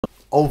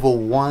over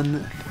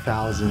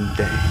 1,000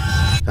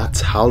 days. That's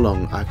how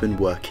long I've been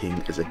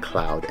working as a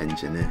cloud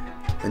engineer.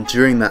 And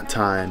during that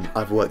time,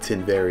 I've worked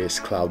in various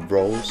cloud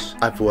roles.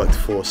 I've worked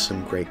for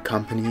some great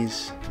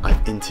companies.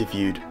 I've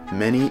interviewed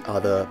many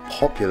other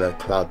popular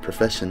cloud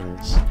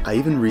professionals. I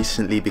even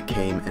recently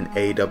became an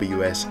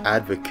AWS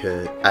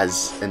advocate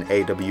as an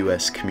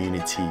AWS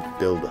community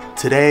builder.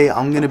 Today,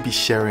 I'm going to be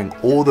sharing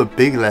all the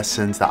big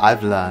lessons that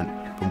I've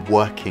learned from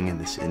working in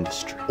this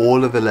industry.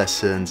 All of the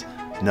lessons,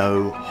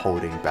 no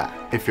holding back.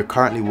 If you're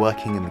currently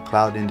working in the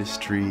cloud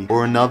industry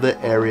or another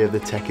area of the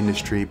tech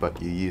industry but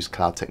you use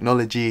cloud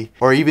technology,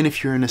 or even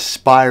if you're an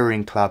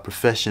aspiring cloud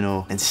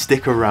professional, then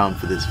stick around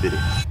for this video.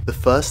 The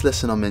first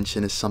lesson I'll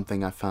mention is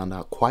something I found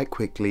out quite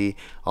quickly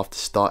after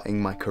starting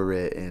my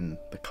career in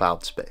the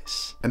cloud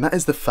space. And that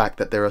is the fact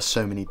that there are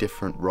so many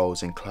different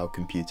roles in cloud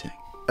computing.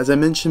 As I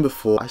mentioned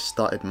before, I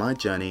started my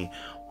journey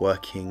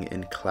working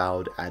in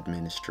cloud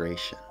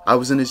administration. I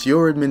was an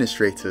Azure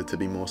administrator, to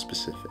be more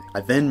specific.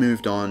 I then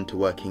moved on to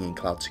working in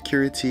cloud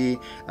security,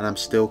 and I'm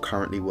still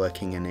currently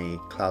working in a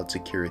cloud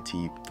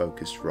security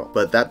focused role.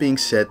 But that being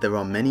said, there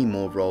are many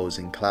more roles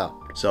in cloud.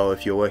 So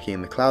if you're working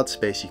in the cloud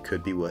space, you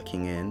could be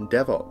working in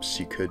DevOps,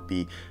 you could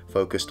be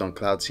focused on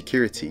cloud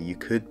security, you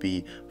could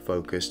be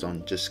focused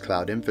on just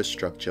cloud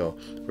infrastructure,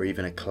 or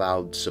even a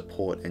cloud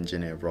support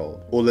engineer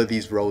role. All of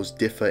these roles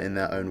differ in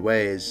their own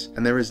ways,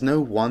 and there is no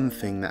one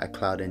thing that a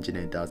cloud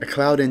engineer does. A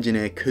cloud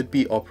engineer could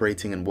be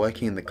operating and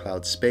working in the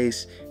cloud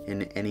space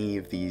in any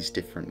of these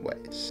different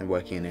ways and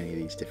working in any of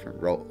these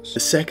different roles. The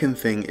second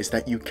thing is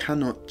that you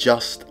cannot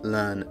just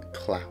learn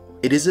cloud.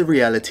 It is a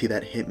reality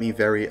that hit me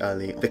very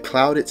early. The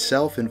cloud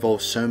itself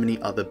involves so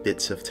many other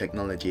bits of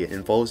technology. It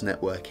involves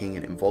networking,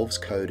 it involves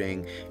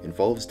coding, it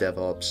involves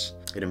DevOps,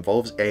 it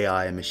involves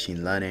AI and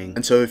machine learning.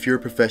 And so if you're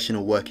a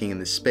professional working in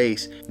this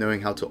space,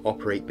 knowing how to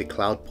operate the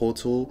cloud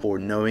portal or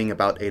knowing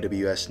about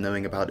AWS,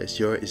 knowing about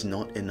Azure is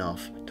not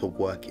enough to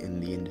work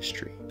in the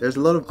industry. There's a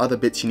lot of other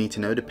bits you need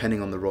to know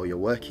depending on the role you're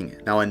working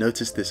in. Now, I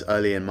noticed this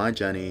early in my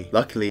journey.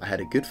 Luckily, I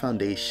had a good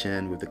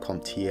foundation with the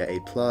CompTIA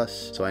A+,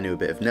 so I knew a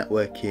bit of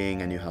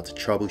networking, I knew how to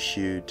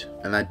troubleshoot,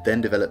 and I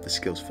then developed the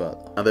skills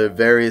further. Now, there are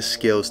various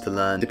skills to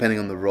learn depending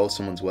on the role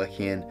someone's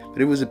working in,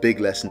 but it was a big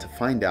lesson to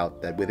find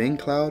out that within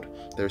cloud,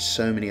 there are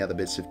so many other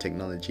bits of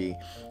technology,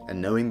 and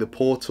knowing the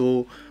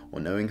portal or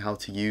knowing how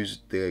to use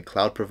the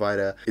cloud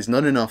provider is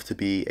not enough to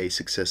be a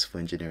successful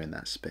engineer in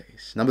that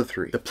space. Number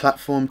 3, the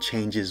platform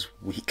changes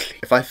weekly.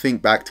 If I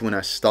think back to when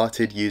I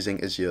started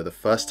using Azure, the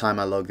first time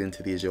I logged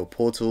into the Azure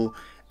portal,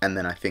 and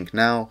then I think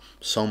now,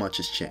 so much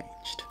has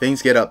changed.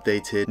 Things get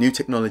updated, new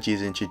technology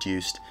is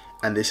introduced,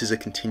 and this is a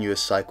continuous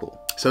cycle.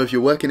 So if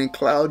you're working in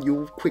cloud,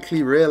 you'll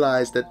quickly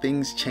realize that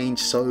things change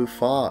so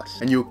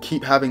fast, and you'll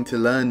keep having to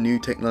learn new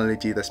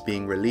technology that's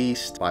being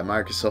released by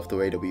Microsoft or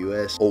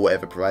AWS or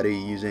whatever provider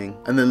you're using,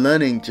 and the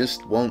learning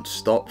just won't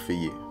stop for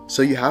you.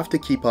 So you have to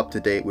keep up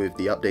to date with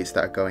the updates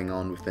that are going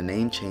on, with the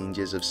name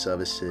changes of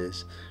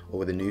services, or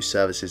with the new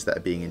services that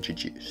are being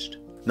introduced.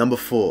 Number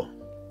 4.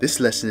 This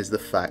lesson is the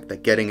fact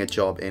that getting a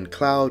job in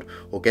cloud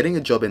or getting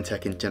a job in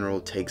tech in general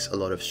takes a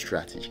lot of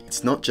strategy.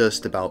 It's not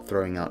just about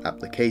throwing out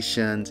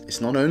applications. It's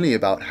not only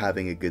about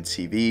having a good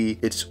CV.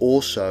 It's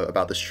also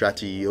about the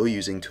strategy you're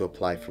using to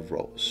apply for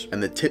roles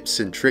and the tips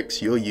and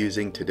tricks you're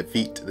using to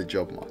defeat the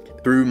job market.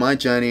 Through my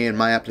journey and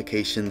my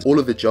applications, all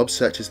of the job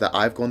searches that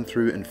I've gone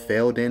through and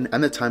failed in,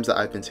 and the times that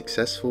I've been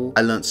successful,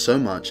 I learned so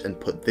much and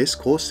put this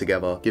course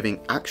together, giving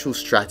actual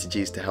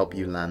strategies to help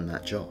you land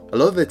that job. A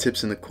lot of the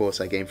tips in the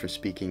course I gained from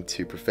speaking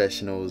to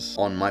professionals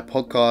on my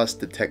podcast,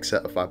 the Tech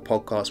Certified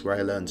podcast, where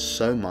I learned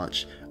so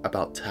much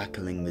about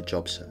tackling the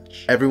job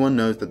search. Everyone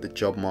knows that the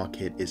job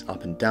market is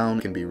up and down,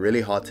 can be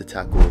really hard to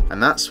tackle,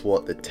 and that's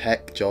what the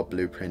Tech Job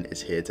Blueprint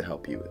is here to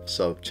help you with.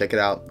 So check it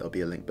out, there'll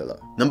be a link below.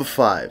 Number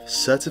 5,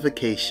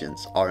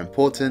 certifications are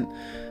important,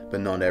 but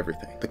not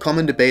everything. The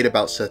common debate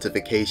about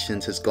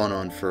certifications has gone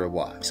on for a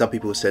while. Some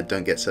people have said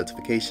don't get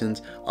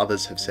certifications,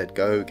 others have said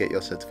go get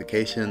your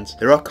certifications.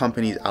 There are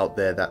companies out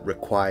there that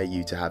require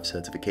you to have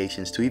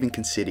certifications to even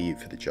consider you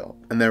for the job.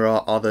 And there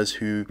are others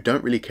who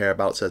don't really care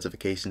about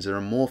certifications and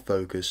are more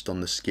focused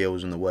on the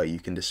skills and the work you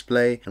can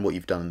display and what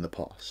you've done in the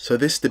past. So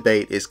this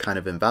debate is kind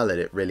of invalid.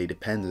 It really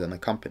depends on the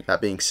company. That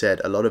being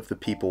said, a lot of the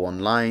people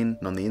online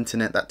and on the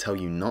internet that tell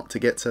you not to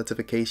get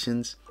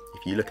certifications,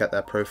 if you look at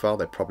their profile,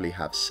 they probably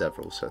have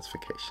several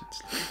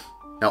certifications.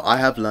 Now, I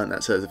have learned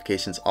that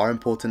certifications are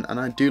important and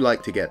I do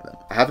like to get them.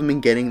 I haven't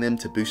been getting them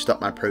to boost up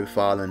my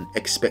profile and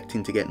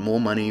expecting to get more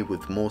money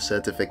with more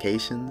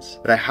certifications,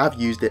 but I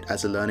have used it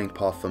as a learning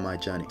path for my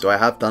journey. So I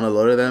have done a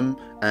lot of them,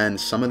 and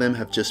some of them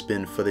have just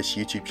been for this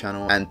YouTube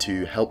channel and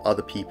to help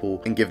other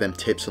people and give them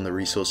tips on the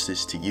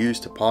resources to use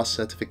to pass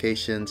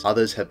certifications.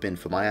 Others have been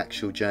for my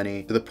actual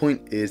journey. So the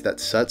point is that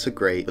certs are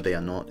great, but they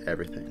are not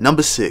everything.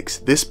 Number 6,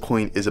 this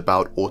point is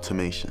about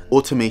automation.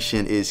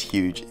 Automation is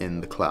huge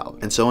in the cloud,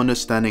 and so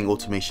understanding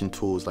automation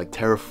tools like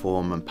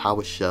Terraform and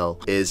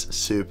PowerShell is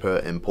super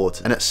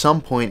important. And at some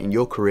point in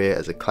your career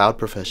as a cloud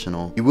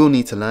professional, you will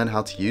need to learn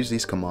how to use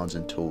these commands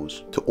and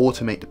tools to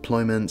automate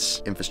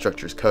deployments.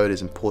 Infrastructure as code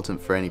is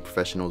important for any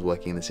professional professionals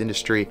working in this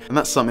industry, and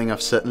that's something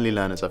I've certainly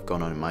learned as I've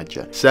gone on in my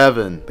journey.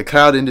 7. The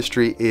cloud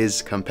industry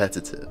is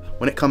competitive.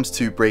 When it comes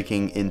to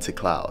breaking into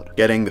cloud,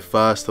 getting the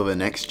first or the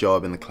next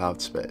job in the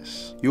cloud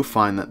space, you'll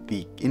find that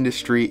the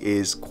industry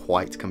is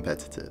quite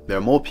competitive. There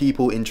are more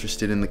people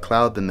interested in the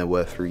cloud than there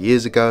were 3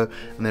 years ago,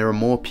 and there are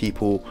more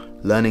people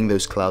learning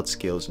those cloud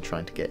skills and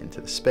trying to get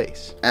into the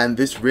space. And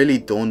this really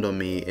dawned on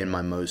me in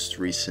my most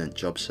recent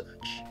job search.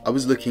 I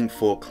was looking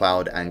for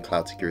cloud and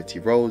cloud security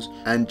roles,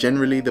 and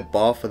generally the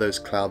bar for those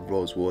cloud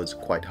roles was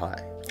quite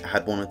high. I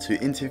had 1 or 2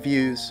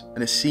 interviews,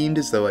 and it seemed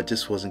as though I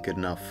just wasn't good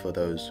enough for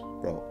those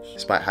roles.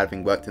 Despite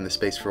having worked in the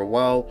space for a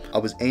while, I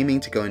was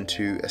aiming to go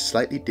into a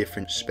slightly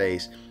different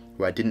space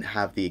where I didn't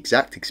have the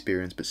exact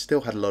experience, but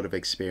still had a lot of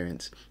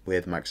experience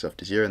with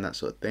Microsoft Azure and that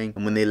sort of thing.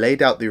 And when they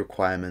laid out the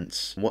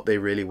requirements, what they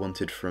really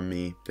wanted from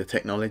me, the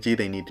technology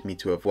they needed me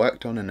to have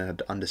worked on and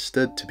had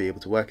understood to be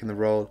able to work in the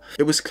role,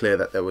 it was clear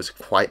that there was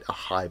quite a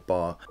high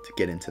bar to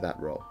get into that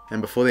role.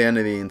 And before the end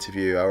of the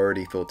interview, I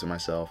already thought to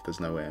myself, there's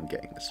no way I'm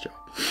getting this job.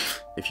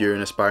 If you're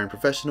an aspiring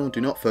professional,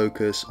 do not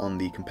focus on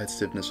the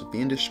competitiveness of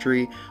the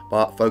industry,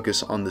 but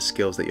focus on the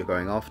skills that you're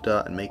going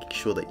after and making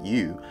sure that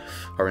you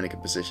are in a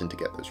good position to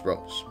get those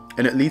roles.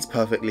 And it leads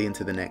perfectly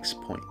into the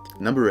next point,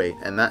 number 8,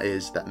 and that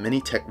is that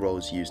many tech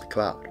roles use the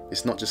cloud.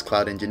 It's not just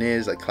cloud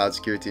engineers, like cloud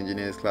security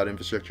engineers, cloud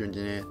infrastructure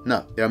engineer.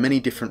 No, there are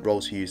many different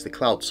roles who use the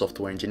cloud.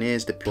 Software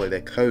engineers deploy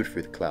their code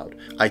through the cloud.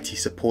 IT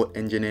support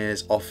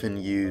engineers often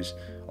use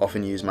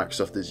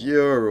Microsoft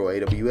Azure or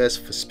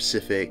AWS for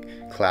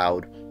specific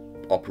cloud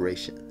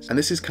operations. And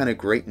this is kind of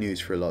great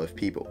news for a lot of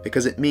people,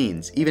 because it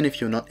means even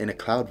if you're not in a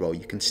cloud role,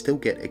 you can still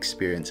get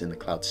experience in the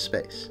cloud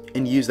space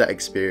and use that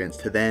experience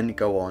to then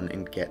go on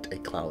and get a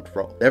cloud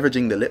role,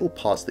 leveraging the little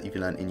parts that you've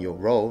learned in your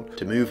role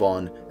to move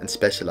on and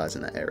specialize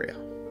in that area.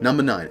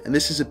 Number 9, and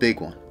this is a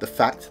big one, the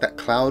fact that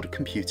cloud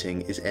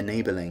computing is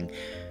enabling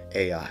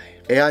AI.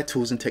 AI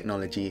tools and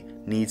technology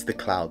needs the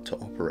cloud to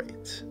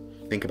operate.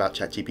 Think about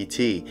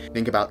ChatGPT,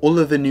 think about all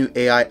of the new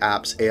AI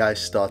apps, AI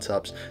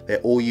startups, they're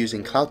all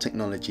using cloud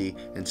technology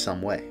in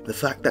some way. The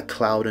fact that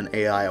cloud and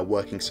AI are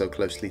working so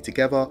closely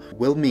together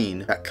will mean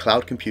that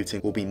cloud computing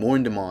will be more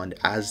in demand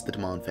as the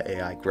demand for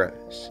AI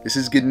grows. This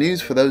is good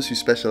news for those who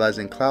specialize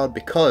in cloud,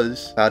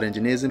 because cloud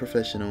engineers and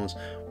professionals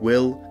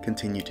will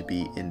continue to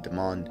be in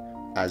demand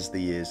as the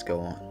years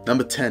go on.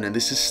 Number 10, and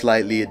this is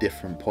slightly a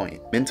different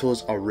point.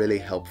 Mentors are really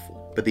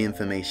helpful, but the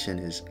information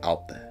is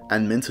out there.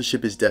 And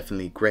mentorship is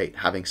definitely great,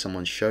 having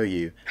someone show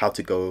you how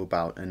to go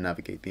about and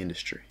navigate the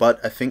industry.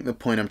 But I think the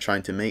point I'm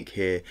trying to make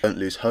here, don't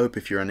lose hope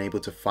if you're unable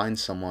to find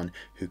someone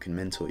who can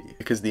mentor you,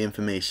 because the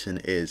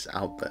information is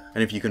out there.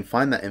 And if you can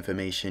find that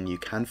information, you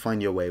can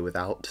find your way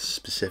without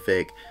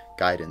specific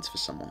guidance for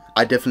someone.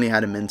 I definitely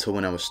had a mentor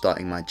when I was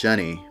starting my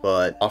journey,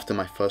 but after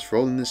my first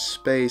role in this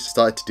space,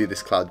 started to do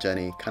this cloud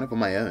journey kind of on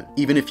my own.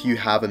 Even if you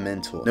have a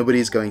mentor,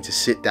 nobody's going to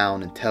sit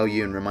down and tell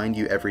you and remind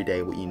you every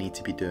day what you need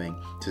to be doing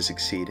to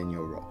succeed in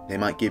your role. They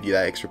might give you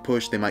that extra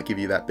push, they might give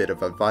you that bit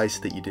of advice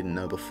that you didn't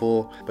know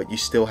before, but you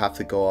still have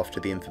to go after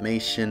the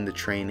information, the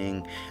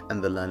training,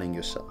 and the learning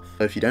yourself.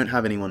 So if you don't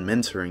have anyone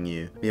mentoring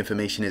you, the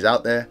information is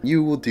out there,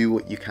 you will do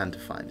what you can to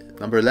find it.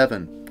 Number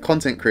 11,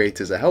 content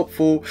creators are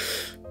helpful,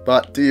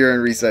 but do your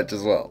own research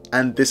as well.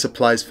 And this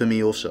applies for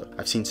me also.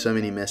 I've seen so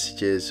many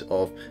messages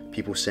of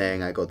people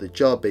saying I got the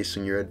job based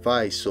on your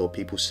advice, or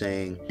people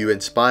saying you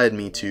inspired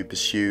me to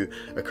pursue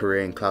a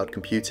career in cloud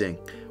computing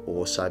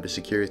or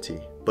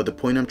cybersecurity. But the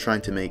point I'm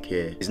trying to make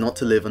here is not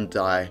to live and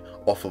die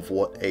off of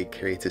what a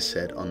creator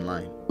said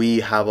online.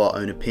 We have our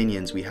own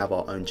opinions, we have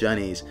our own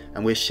journeys,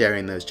 and we're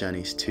sharing those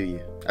journeys to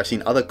you. I've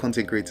seen other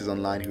content creators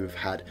online who have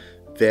had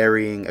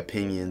varying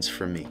opinions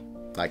from me,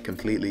 like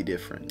completely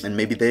different. And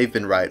maybe they've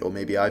been right, or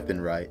maybe I've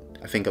been right.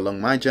 I think along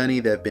my journey,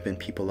 there have been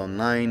people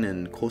online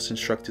and course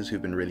instructors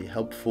who've been really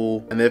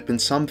helpful. And there have been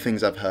some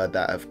things I've heard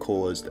that have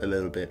caused a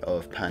little bit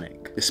of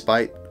panic.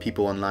 Despite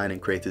people online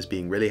and creators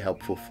being really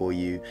helpful for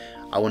you,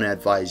 I want to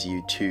advise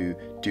you to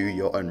do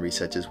your own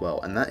research as well.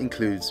 And that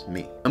includes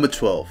me. Number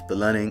 12, the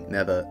learning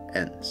never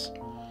ends.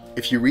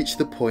 If you reach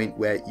the point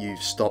where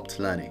you've stopped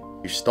learning,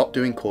 you've stopped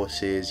doing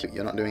courses,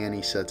 you're not doing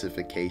any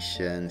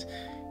certifications,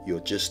 you're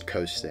just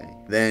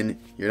coasting, then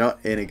you're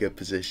not in a good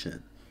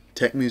position.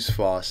 Tech moves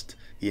fast,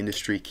 the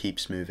industry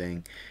keeps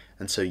moving,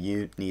 and so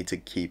you need to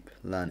keep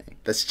learning.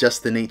 That's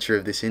just the nature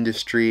of this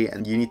industry,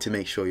 and you need to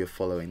make sure you're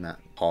following that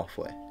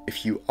pathway.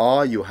 If you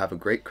are, you'll have a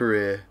great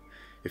career.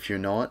 If you're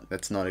not,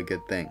 that's not a good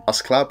thing. Us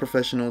cloud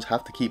professionals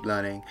have to keep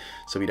learning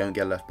so we don't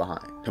get left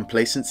behind.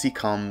 Complacency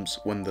comes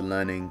when the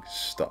learning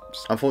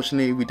stops.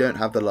 Unfortunately, we don't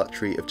have the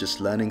luxury of just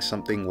learning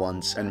something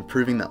once and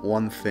improving that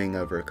one thing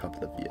over a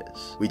couple of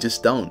years. We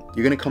just don't.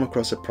 You're going to come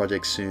across a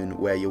project soon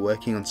where you're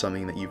working on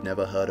something that you've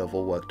never heard of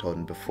or worked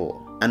on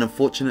before. And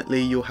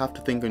unfortunately, you'll have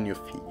to think on your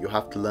feet. You'll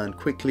have to learn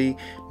quickly.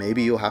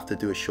 Maybe you'll have to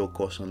do a short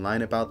course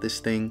online about this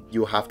thing.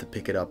 You'll have to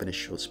pick it up in a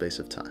short space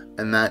of time.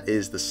 And that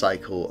is the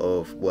cycle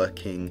of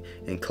working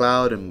in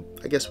cloud and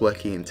I guess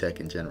working in tech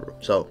in general.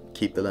 So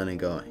keep the learning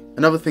going.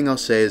 Another thing I'll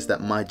say is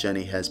that my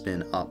journey has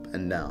been up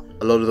and down.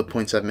 A lot of the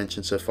points I've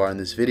mentioned so far in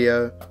this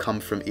video come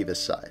from either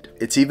side.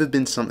 It's either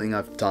been something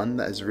I've done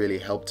that has really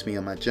helped me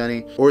on my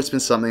journey, or it's been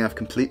something I've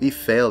completely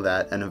failed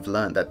at and have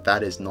learned that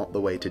that is not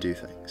the way to do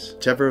things.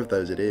 Whichever of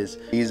those it is,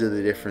 these are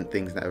the different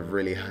things that have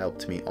really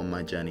helped me on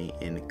my journey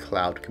in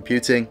cloud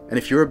computing. And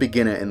if you're a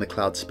beginner in the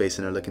cloud space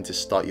and are looking to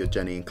start your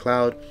journey in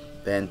cloud,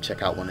 then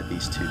check out one of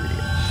these two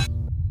videos.